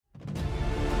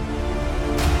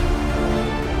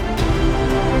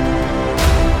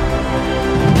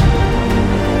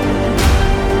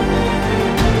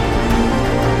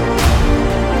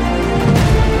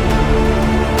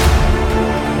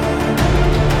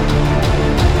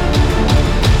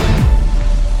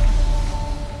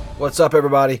What's up,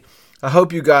 everybody? I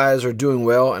hope you guys are doing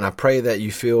well, and I pray that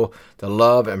you feel the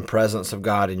love and presence of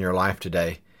God in your life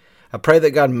today. I pray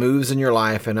that God moves in your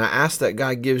life, and I ask that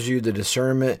God gives you the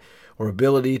discernment or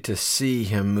ability to see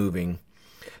Him moving,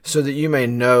 so that you may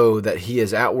know that He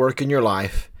is at work in your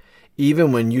life,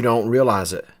 even when you don't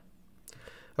realize it.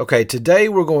 Okay, today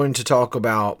we're going to talk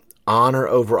about honor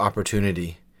over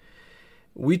opportunity.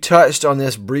 We touched on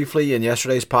this briefly in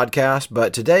yesterday's podcast,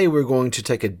 but today we're going to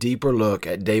take a deeper look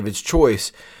at David's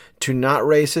choice to not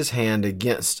raise his hand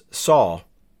against Saul.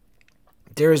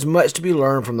 There is much to be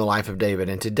learned from the life of David,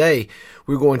 and today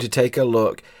we're going to take a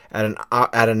look at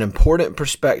an important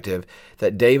perspective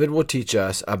that David will teach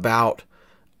us about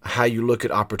how you look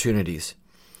at opportunities.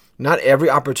 Not every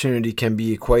opportunity can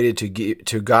be equated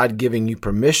to God giving you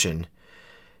permission.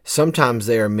 Sometimes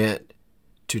they are meant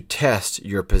to test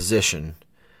your position.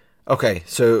 Okay,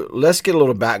 so let's get a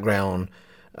little background,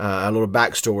 a little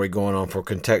backstory going on for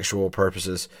contextual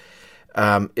purposes.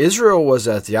 Israel was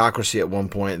a theocracy at one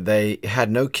point. They had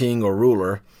no king or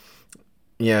ruler,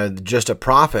 just a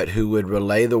prophet who would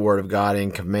relay the word of God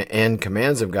and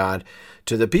commands of God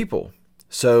to the people.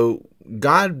 So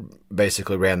God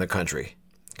basically ran the country,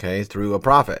 through a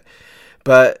prophet.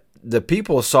 But the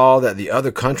people saw that the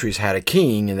other countries had a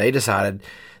king, and they decided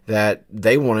that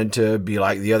they wanted to be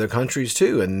like the other countries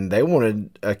too, and they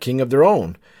wanted a king of their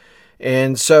own.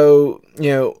 And so,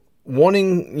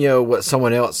 wanting, what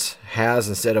someone else has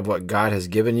instead of what God has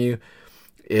given you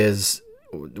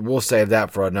we'll save that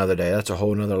for another day. That's a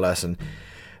whole nother lesson.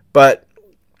 But,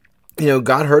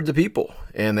 God heard the people,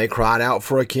 and they cried out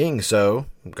for a king. So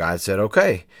God said,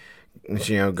 okay.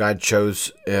 God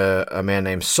chose a man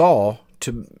named Saul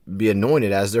to be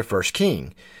anointed as their first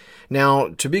king. Now,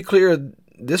 to be clear,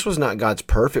 this was not God's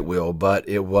perfect will, but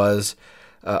it was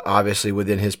obviously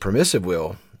within His permissive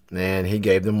will, and He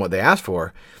gave them what they asked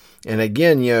for. And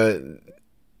again,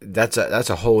 that's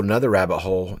a whole nother rabbit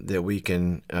hole that we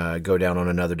can go down on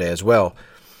another day as well.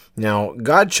 Now,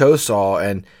 God chose Saul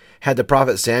and had the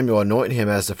prophet Samuel anoint him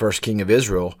as the first king of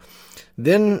Israel.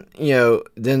 Then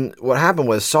what happened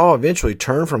was Saul eventually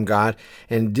turned from God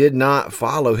and did not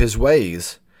follow His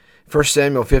ways. 1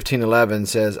 Samuel 15:11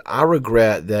 says, "I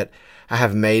regret that I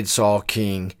have made Saul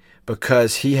king,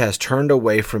 because he has turned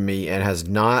away from me and has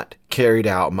not carried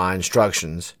out my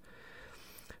instructions."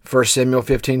 1 Samuel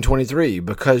 15:23,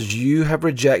 "Because you have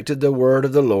rejected the word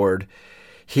of the Lord,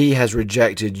 He has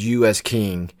rejected you as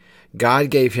king." God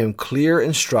gave him clear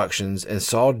instructions, and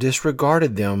Saul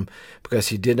disregarded them because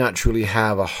he did not truly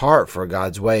have a heart for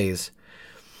God's ways.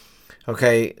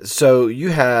 Okay, so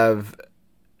you have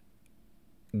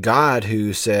God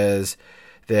who says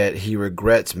that He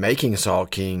regrets making Saul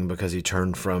king because he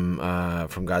turned from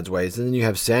God's ways. And then you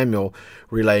have Samuel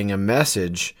relaying a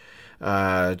message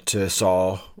to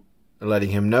Saul,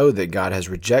 letting him know that God has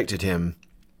rejected him,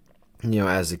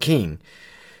 as the king.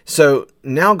 So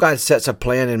now God sets a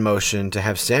plan in motion to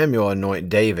have Samuel anoint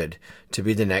David to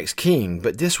be the next king.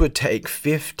 But this would take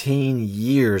 15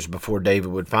 years before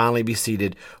David would finally be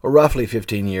seated, or roughly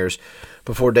 15 years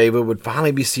before David would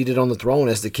finally be seated on the throne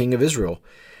as the king of Israel.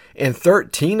 And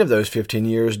 13 of those 15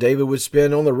 years David would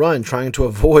spend on the run trying to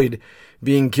avoid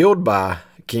being killed by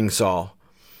King Saul.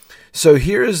 So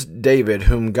here's David,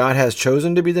 whom God has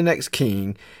chosen to be the next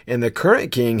king, and the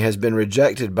current king has been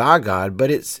rejected by God,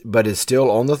 but is still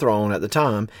on the throne at the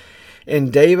time.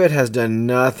 And David has done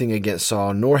nothing against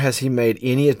Saul, nor has he made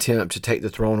any attempt to take the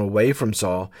throne away from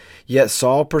Saul. Yet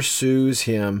Saul pursues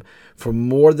him for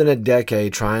more than a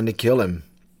decade, trying to kill him.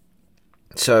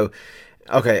 So,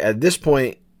 at this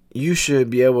point, you should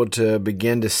be able to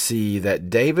begin to see that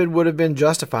David would have been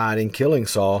justified in killing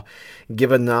Saul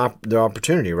given the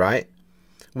opportunity, right?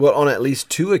 Well, on at least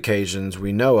two occasions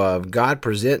we know of, God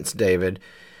presents David,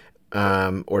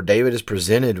 or David is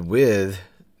presented with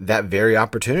that very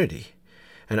opportunity.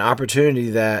 An opportunity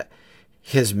that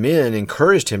his men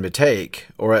encouraged him to take,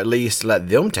 or at least let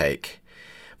them take.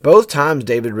 Both times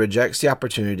David rejects the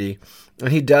opportunity,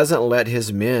 and he doesn't let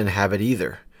his men have it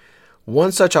either.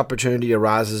 One such opportunity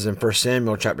arises in 1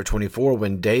 Samuel chapter 24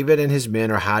 when David and his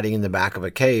men are hiding in the back of a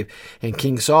cave, and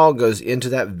King Saul goes into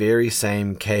that very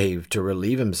same cave to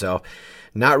relieve himself,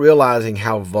 not realizing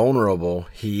how vulnerable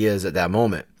he is at that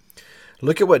moment.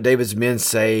 Look at what David's men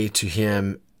say to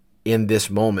him in this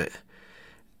moment.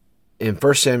 In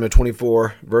 1 Samuel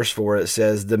 24 verse 4 it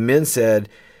says, "The men said,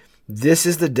 'This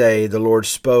is the day the Lord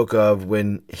spoke of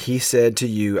when He said to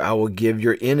you, I will give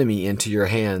your enemy into your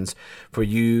hands for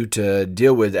you to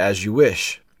deal with as you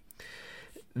wish.'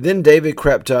 Then David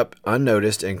crept up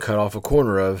unnoticed and cut off a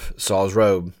corner of Saul's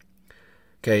robe.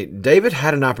 Okay, David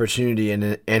had an opportunity,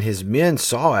 and his men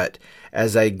saw it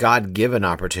as a God-given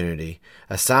opportunity,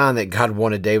 a sign that God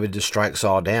wanted David to strike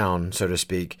Saul down, so to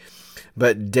speak.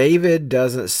 But David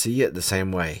doesn't see it the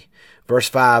same way. Verse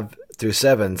 5 through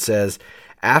 7 says,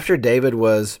 after David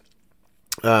was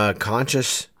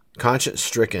conscience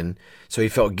stricken, so he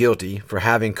felt guilty for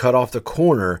having cut off the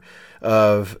corner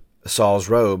of Saul's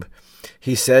robe,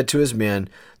 he said to his men,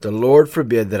 the Lord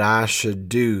forbid that I should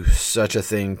do such a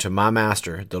thing to my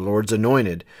master, the Lord's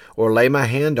anointed, or lay my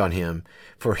hand on him,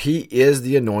 for he is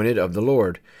the anointed of the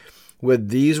Lord. With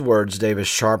these words, David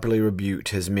sharply rebuked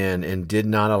his men and did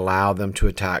not allow them to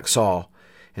attack Saul.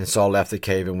 And Saul left the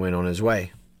cave and went on his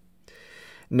way.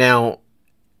 Now,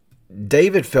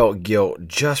 David felt guilt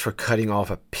just for cutting off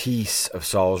a piece of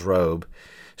Saul's robe,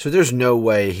 so there's no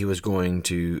way he was going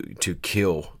to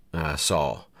kill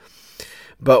Saul.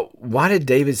 But why did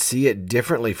David see it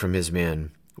differently from his men?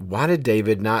 Why did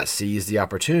David not seize the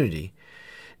opportunity?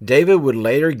 David would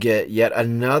later get yet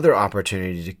another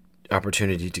opportunity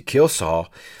to kill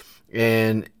Saul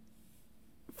in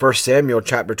 1 Samuel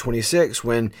chapter 26,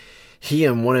 when he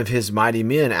and one of his mighty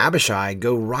men, Abishai,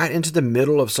 go right into the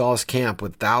middle of Saul's camp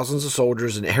with thousands of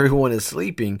soldiers and everyone is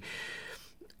sleeping.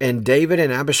 And David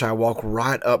and Abishai walk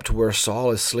right up to where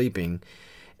Saul is sleeping.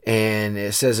 And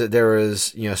it says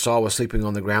that Saul was sleeping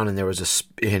on the ground,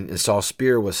 and Saul's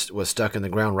spear was stuck in the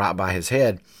ground right by his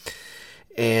head.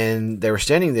 And they were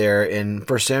standing there. In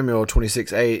 1 Samuel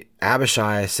 26:8,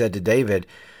 Abishai said to David,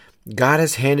 God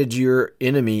has handed your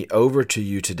enemy over to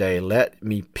you today. Let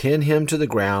me pin him to the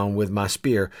ground with my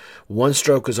spear. One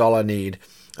stroke is all I need.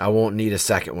 I won't need a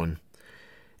second one.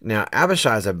 Now,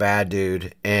 Abishai's a bad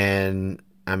dude, and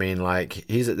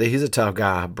he's a tough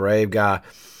guy, brave guy.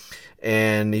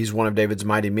 And he's one of David's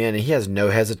mighty men, and he has no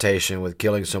hesitation with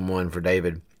killing someone for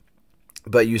David.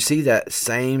 But you see that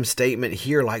same statement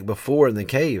here like before in the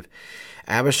cave.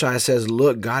 Abishai says,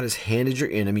 look, God has handed your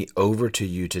enemy over to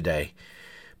you today.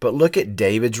 But look at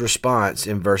David's response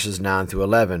in verses 9 through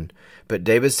 11. But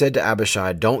David said to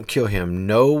Abishai, don't kill him.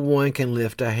 No one can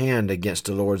lift a hand against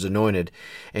the Lord's anointed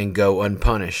and go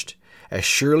unpunished. As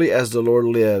surely as the Lord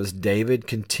lives, David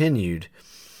continued,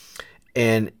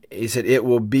 and he said, it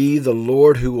will be the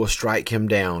Lord who will strike him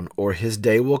down, or his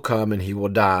day will come and he will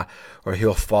die, or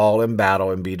he'll fall in battle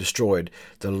and be destroyed.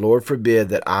 The Lord forbid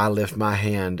that I lift my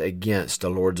hand against the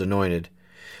Lord's anointed.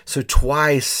 So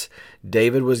twice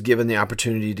David was given the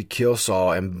opportunity to kill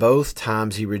Saul, and both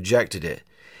times he rejected it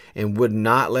and would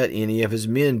not let any of his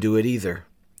men do it either.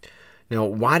 Now,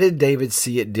 why did David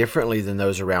see it differently than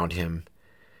those around him?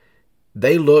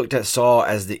 They looked at Saul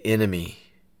as the enemy,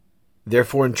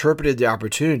 therefore interpreted the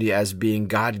opportunity as being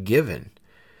God-given.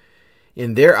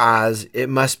 In their eyes, it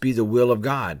must be the will of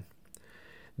God.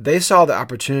 They saw the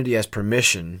opportunity as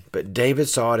permission, but David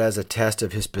saw it as a test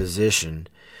of his position.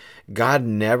 God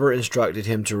never instructed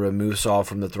him to remove Saul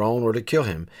from the throne or to kill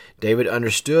him. David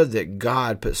understood that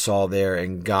God put Saul there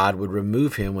and God would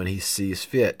remove him when he sees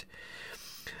fit.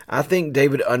 I think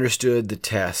David understood the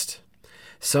test.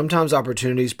 Sometimes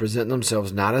opportunities present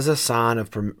themselves not as a sign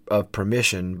of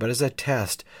permission, but as a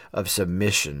test of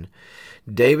submission.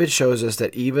 David shows us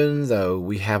that even though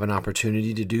we have an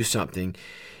opportunity to do something,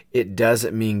 it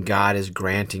doesn't mean God is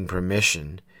granting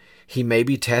permission. He may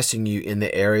be testing you in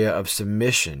the area of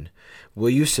submission.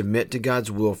 Will you submit to God's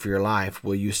will for your life?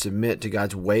 Will you submit to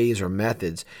God's ways or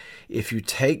methods? If you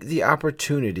take the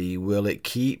opportunity, will it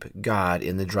keep God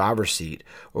in the driver's seat,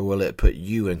 or will it put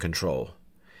you in control?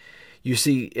 You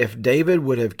see, if David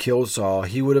would have killed Saul,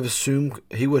 he would have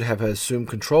assumed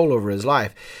control over his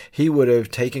life. He would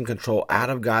have taken control out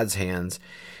of God's hands,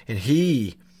 and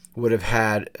he would have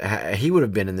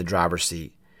been in the driver's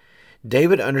seat.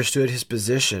 David understood his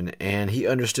position, and he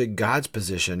understood God's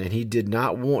position, and he did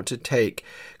not want to take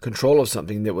control of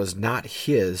something that was not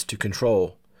his to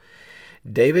control.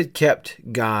 David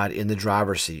kept God in the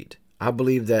driver's seat. I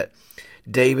believe that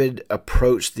David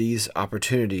approached these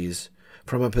opportunities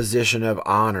from a position of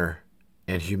honor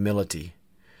and humility.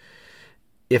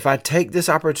 If I take this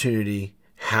opportunity,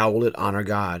 how will it honor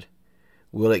God?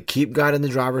 Will it keep God in the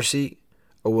driver's seat,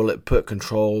 or will it put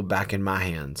control back in my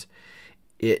hands?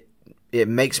 It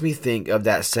makes me think of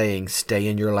that saying, stay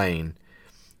in your lane.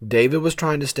 David was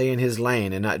trying to stay in his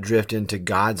lane and not drift into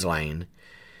God's lane.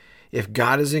 If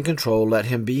God is in control, let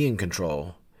him be in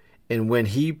control. And when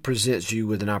he presents you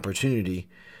with an opportunity,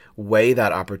 weigh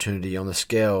that opportunity on the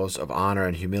scales of honor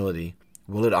and humility.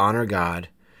 Will it honor God?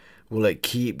 Will it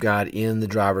keep God in the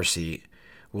driver's seat?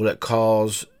 Will it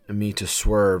cause me to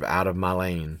swerve out of my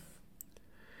lane?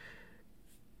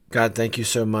 God, thank you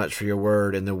so much for your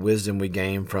word and the wisdom we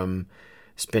gain from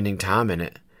spending time in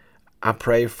it. I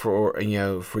pray for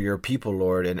your people,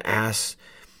 Lord, and ask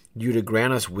you to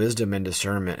grant us wisdom and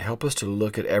discernment. Help us to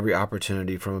look at every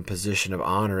opportunity from a position of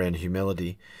honor and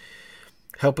humility.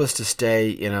 Help us to stay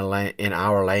in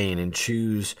our lane and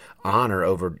choose honor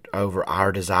over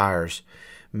our desires.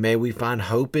 May we find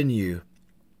hope in you.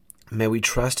 May we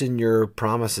trust in your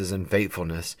promises and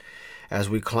faithfulness. As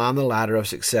we climb the ladder of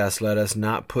success, let us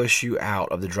not push you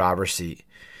out of the driver's seat.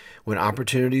 When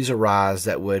opportunities arise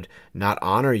that would not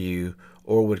honor you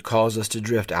or would cause us to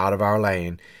drift out of our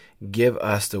lane, give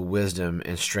us the wisdom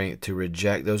and strength to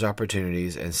reject those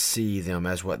opportunities and see them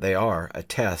as what they are, a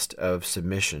test of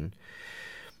submission.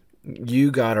 You,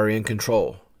 God, are in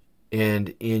control,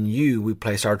 and in you we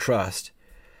place our trust.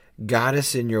 Guide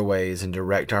us in your ways and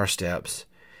direct our steps,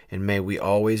 and may we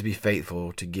always be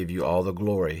faithful to give you all the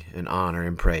glory and honor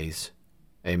and praise.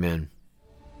 Amen.